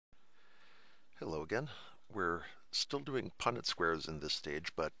Hello again. We're still doing Punnett squares in this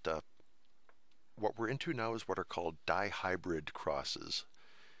stage, but what we're into now is what are called dihybrid crosses.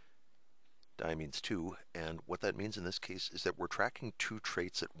 Di means two, and what that means in this case is that we're tracking two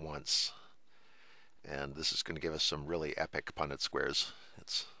traits at once. And this is going to give us some really epic Punnett squares.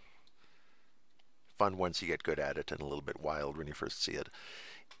 It's fun once you get good at it and a little bit wild when you first see it.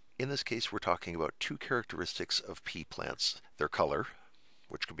 In this case, we're talking about two characteristics of pea plants. Their color,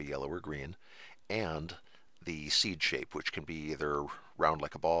 which can be yellow or green, and the seed shape, which can be either round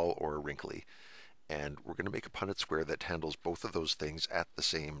like a ball or wrinkly. And we're going to make a Punnett square that handles both of those things at the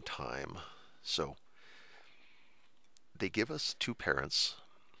same time. So they give us two parents.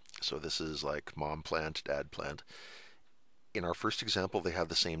 So this is like mom plant, dad plant. In our first example, they have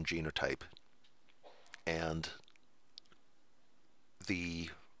the same genotype. And the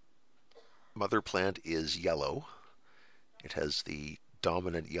mother plant is yellow. It has the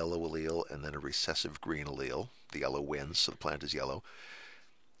dominant yellow allele and then a recessive green allele. The yellow wins, so the plant is yellow.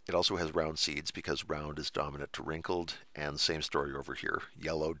 It also has round seeds because round is dominant to wrinkled, and same story over here.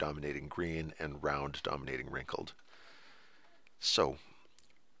 Yellow dominating green and round dominating wrinkled. So,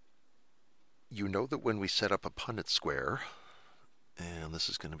 you know that when we set up a Punnett square, and this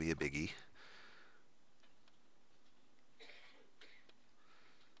is going to be a biggie,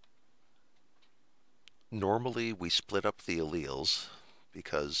 normally we split up the alleles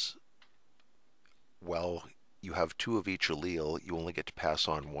because, well, you have two of each allele, you only get to pass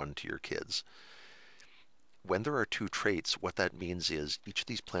on one to your kids. When there are two traits, what that means is each of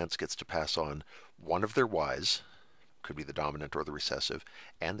these plants gets to pass on one of their Ys, could be the dominant or the recessive,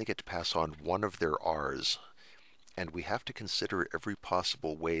 and they get to pass on one of their Rs. And we have to consider every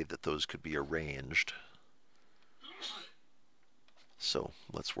possible way that those could be arranged. So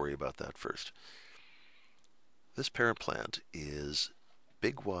let's worry about that first. This parent plant is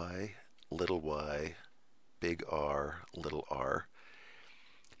big Y, big R, little r.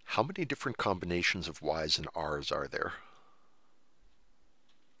 How many different combinations of Ys and Rs are there?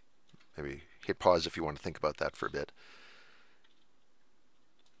 Maybe hit pause if you want to think about that for a bit.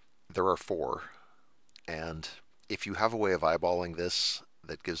 There are four, and if you have a way of eyeballing this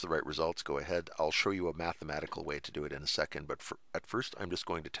that gives the right results, go ahead. I'll show you a mathematical way to do it in a second, but at first I'm just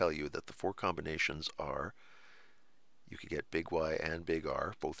going to tell you that the four combinations are, you could get big Y and big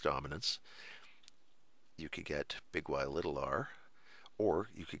R, both dominants. You could get big Y, little r, or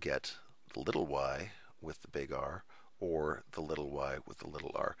you could get the little y with the big R, or the little y with the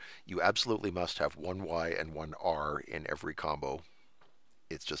little r. You absolutely must have one y and one r in every combo.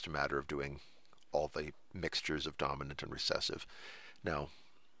 It's just a matter of doing all the mixtures of dominant and recessive. Now,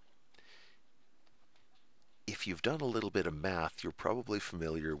 if you've done a little bit of math, you're probably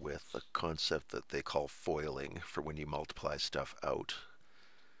familiar with a concept that they call foiling for when you multiply stuff out.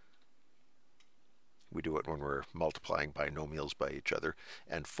 We do it when we're multiplying binomials by each other.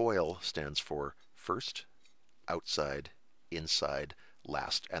 And FOIL stands for first, outside, inside,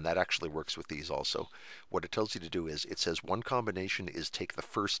 last. And that actually works with these also. What it tells you to do is it says one combination is take the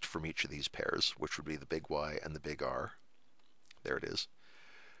first from each of these pairs, which would be the big Y and the big R. There it is.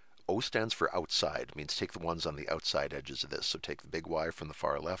 O stands for outside, means take the ones on the outside edges of this. So take the big Y from the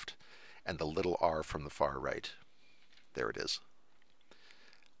far left and the little r from the far right. There it is.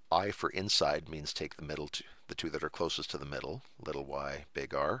 I for inside means take the middle two, the two that are closest to the middle, little y,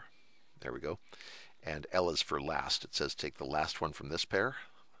 big R. There we go. And L is for last. It says take the last one from this pair,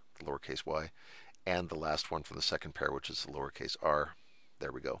 the lowercase y, and the last one from the second pair, which is the lowercase r.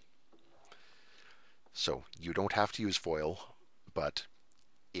 There we go. So you don't have to use FOIL, but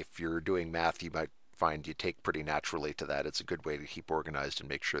if you're doing math, you might find you take pretty naturally to that. It's a good way to keep organized and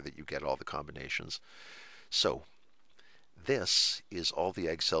make sure that you get all the combinations. So this is all the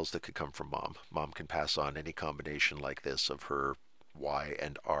egg cells that could come from mom. Mom can pass on any combination like this of her Y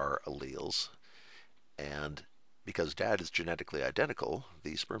and R alleles. And because dad is genetically identical,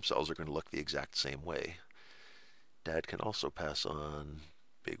 the sperm cells are going to look the exact same way. Dad can also pass on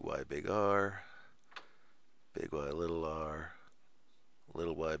big Y, big R, big Y, little r,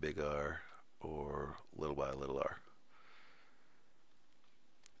 little y, big R, or little y, little r.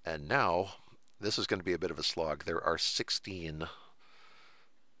 And now, this is going to be a bit of a slog. There are 16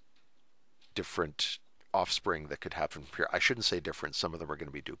 different offspring that could happen from here. I shouldn't say different. Some of them are going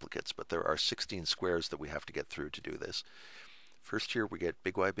to be duplicates, but there are 16 squares that we have to get through to do this. First here we get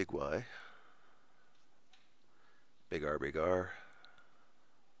big Y, big Y, big R, big R.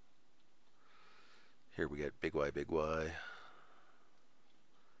 Here we get big Y, big Y,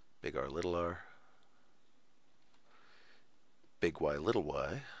 big R, little r, big Y, little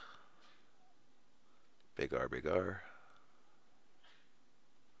y, big R, big R,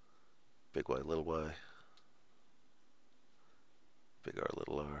 big Y, little y, big R,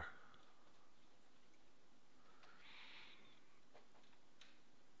 little r.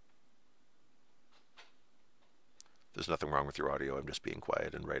 There's nothing wrong with your audio, I'm just being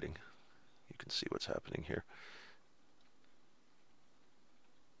quiet and writing. You can see what's happening here.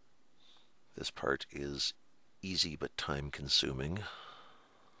 This part is easy but time consuming.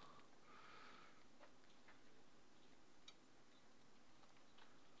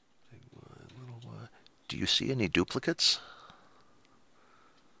 Big Y, little y. Do you see any duplicates?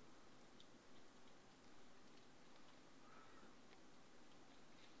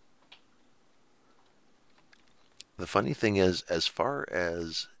 The funny thing is, as far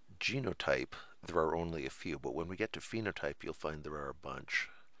as genotype, there are only a few, but when we get to phenotype, you'll find there are a bunch.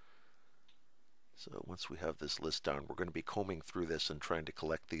 So once we have this list down, we're going to be combing through this and trying to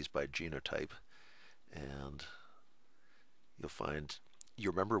collect these by genotype. And you'll find, you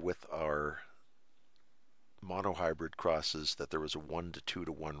remember with our monohybrid crosses that there was a 1 to 2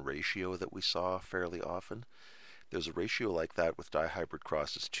 to 1 ratio that we saw fairly often. There's a ratio like that with dihybrid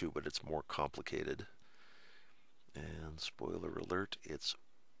crosses too, but it's more complicated. And spoiler alert, it's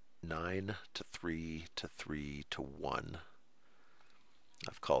 9 to 3 to 3 to 1.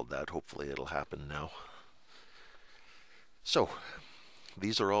 I've called that. Hopefully it'll happen now. So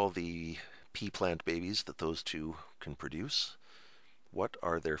these are all the pea plant babies that those two can produce. What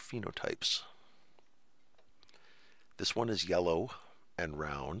are their phenotypes? This one is yellow and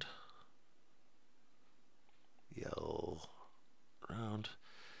round. Yellow, round.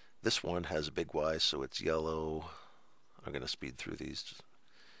 This one has a big Y, so it's yellow. I'm going to speed through these.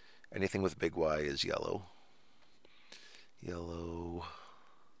 Anything with big Y is yellow. Yellow.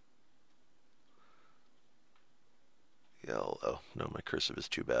 Yellow. Oh, no, my cursive is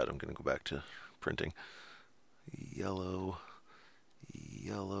too bad. I'm going to go back to printing. Yellow.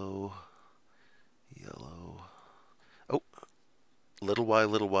 Yellow. Yellow. Oh, little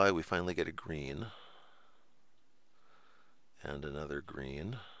y, we finally get a green. And another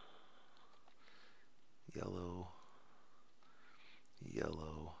green. Yellow.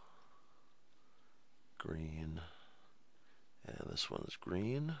 Yellow. Green. And this one is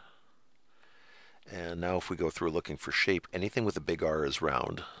green. And now if we go through looking for shape, anything with a big R is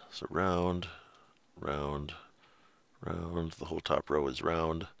round. So round, round, round. The whole top row is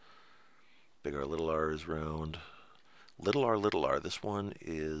round. Big R, little r is round. Little r, this one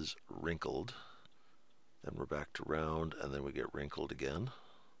is wrinkled. Then we're back to round, and then we get wrinkled again.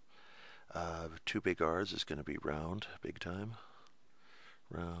 2 big R's is going to be round, big time.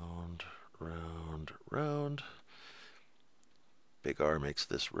 Round, round, round. Big R makes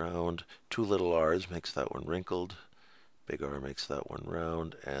this round. 2 little r's makes that one wrinkled. Big R makes that one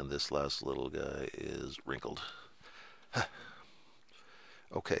round, and this last little guy is wrinkled.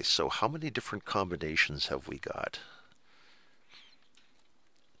 Okay, so how many different combinations have we got?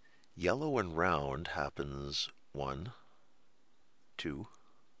 Yellow and round happens 1, 2,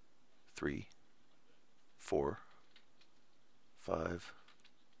 3, 4, 5,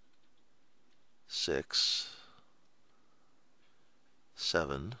 6,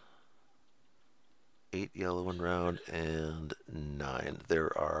 7, 8 yellow and round, and 9.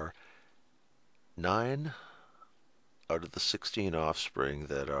 There are 9 out of the 16 offspring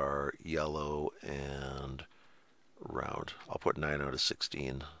that are yellow and round. I'll put 9 out of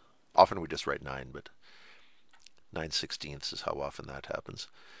 16. Often we just write 9, but 9/16 is how often that happens.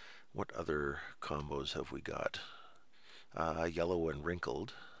 What other combos have we got? Yellow and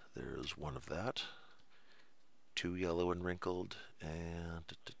wrinkled. There's one of that. 2 yellow and wrinkled, and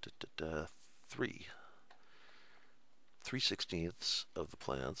 3. 3/16 of the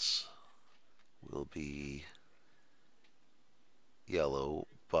plants will be yellow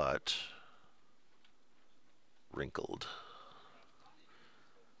but wrinkled.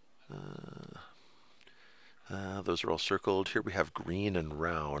 Those are all circled. Here we have green and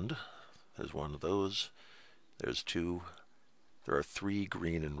round. There's one of those. There's 2. There are 3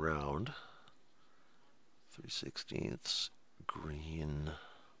 green and round. 3/16 green,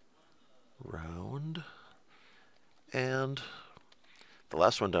 round. And the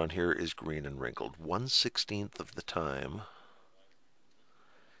last one down here is green and wrinkled. 1/16 of the time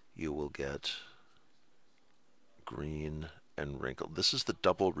you will get green and wrinkled. This is the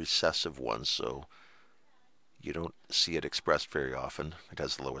double recessive one, so you don't see it expressed very often. It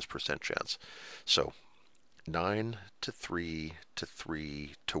has the lowest percent chance. So 9 to 3 to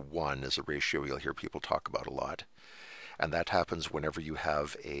 3 to 1 is a ratio you'll hear people talk about a lot. And that happens whenever you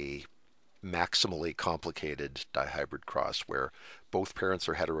have a maximally complicated dihybrid cross where both parents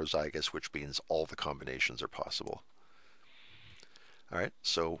are heterozygous, which means all the combinations are possible. All right,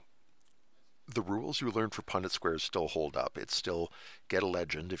 so The rules you learned for Punnett squares still hold up. It's still get a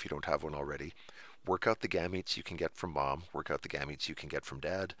legend if you don't have one already. Work out the gametes you can get from mom. Work out the gametes you can get from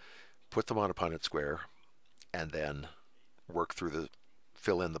dad. Put them on a Punnett square, and then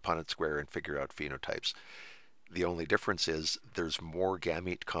fill in the Punnett square and figure out phenotypes. The only difference is there's more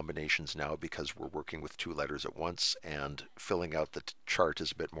gamete combinations now because we're working with two letters at once, and filling out the chart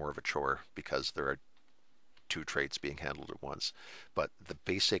is a bit more of a chore because there are two traits being handled at once. But the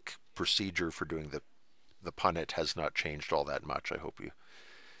basic procedure for doing the Punnett has not changed all that much. I hope you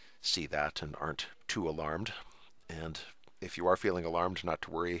see that and aren't too alarmed. And if you are feeling alarmed, not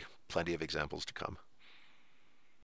to worry, plenty of examples to come.